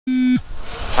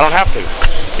I don't have to.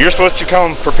 You're supposed to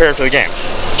come prepared for the game.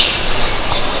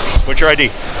 What's your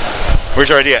ID? Where's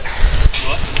your ID at?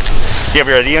 What? You have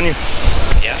your ID on you?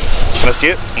 Yeah. Can I see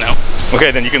it? No.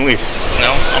 Okay, then you can leave.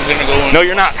 No, I'm gonna go. No,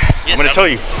 you're not. Yes, I'm gonna tell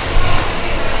you.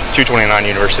 229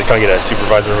 University. Can I get a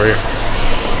supervisor over here?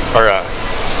 Or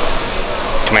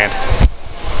command.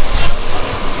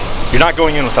 You're not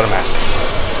going in without a mask.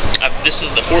 This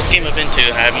is the 4th game I've been to,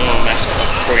 and I haven't worn a mask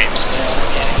for 4 games.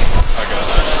 I got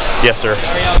it. Yes, sir. So,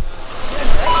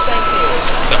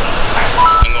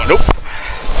 I'm going. Nope.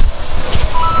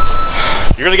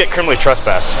 You're gonna get criminally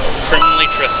trespassed. Criminally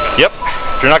trespassed. Yep.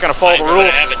 If you're not gonna follow the rules.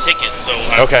 I have a ticket, so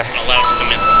I'm okay. not allowed to come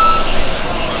in.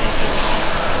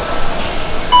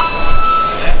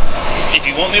 If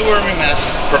you want me to wear my mask,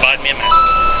 provide me a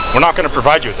mask. We're not going to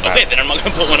provide you with the mask. Okay, then I'm not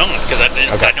going to put one on because I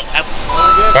don't have one.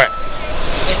 All right.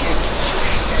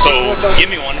 So give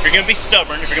me one. If you're going to be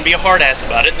stubborn, if you're going to be a hard ass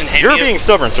about it, then hand me a mask. You're being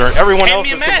stubborn, sir. Everyone else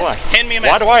is complying. Hand me a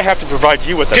mask. Why do I have to provide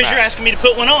you with a mask? Because you're asking me to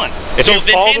put one on. If you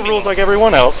follow the rules like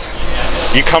everyone else,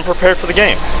 you come prepared for the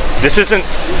game. This isn't.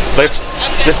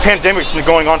 This pandemic's been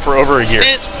going on for over a year.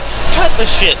 Cut the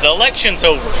shit. The election's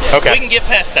over. Okay. We can get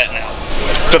past that now.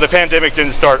 So the pandemic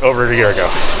didn't start over a year ago.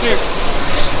 Here.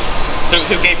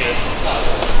 Who gave you this?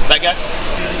 That guy?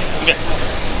 Okay.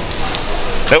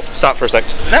 Nope. Stop for a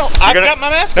second. No, I've got my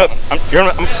mask on. I'm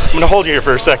gonna hold you here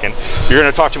for a second. You're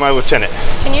gonna talk to my lieutenant.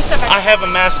 Can you step back? I have a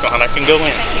mask on. I can go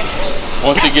in.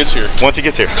 Once he gets here. Once he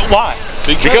gets here. Why?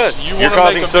 Because you're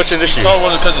causing such an issue.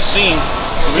 Because of scene.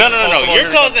 No.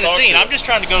 You're causing a scene. I'm just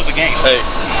trying to go to the game. Hey,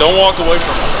 don't walk away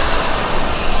from it.